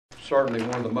certainly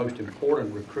one of the most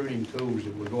important recruiting tools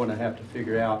that we're going to have to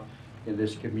figure out in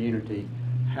this community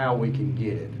how we can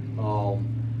get it.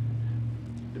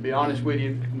 To be honest with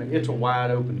you, I mean, it's a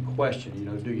wide open question. You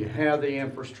know, do you have the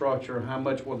infrastructure? How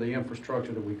much will the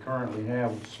infrastructure that we currently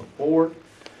have support?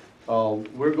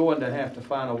 We're going to have to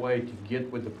find a way to get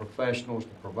with the professionals,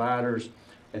 the providers,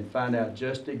 and find out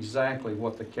just exactly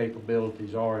what the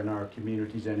capabilities are in our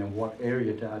communities and in what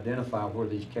area to identify where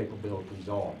these capabilities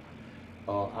are.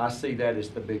 I see that as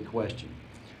the big question.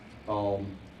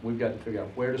 We've got to figure out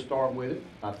where to start with it.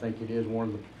 I think it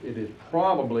is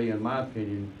probably, in my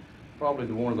opinion, probably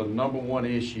one of the #1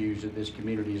 issues that this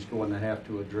community is going to have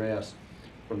to address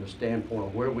from the standpoint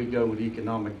of where we go with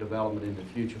economic development in the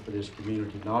future for this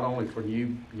community, not only for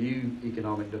new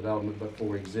economic development, but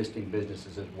for existing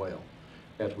businesses as well.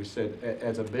 As we said,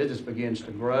 as a business begins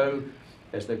to grow,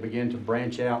 as they begin to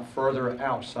branch out further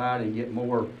outside and get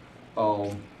more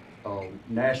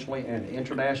nationally and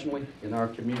internationally in our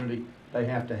community, they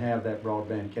have to have that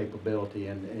broadband capability.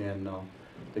 And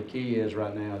the key is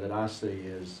right now that I see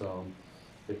is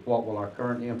what will our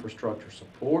current infrastructure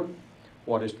support?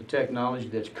 What is the technology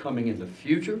that's coming in the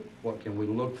future? What can we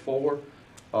look for?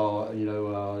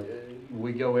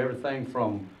 We go everything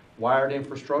from wired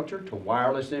infrastructure to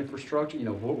wireless infrastructure. You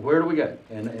know, where do we go?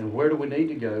 And where do we need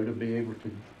to go to be able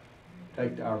to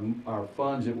take our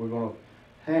funds that we're going to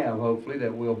have, hopefully,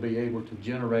 that we'll be able to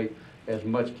generate as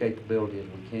much capability as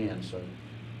we can. So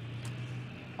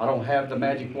I don't have the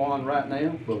magic wand right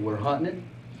now, but we're hunting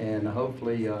it, and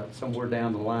hopefully somewhere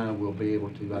down the line we'll be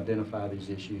able to identify these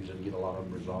issues and get a lot of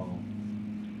them resolved.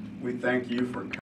 We thank you for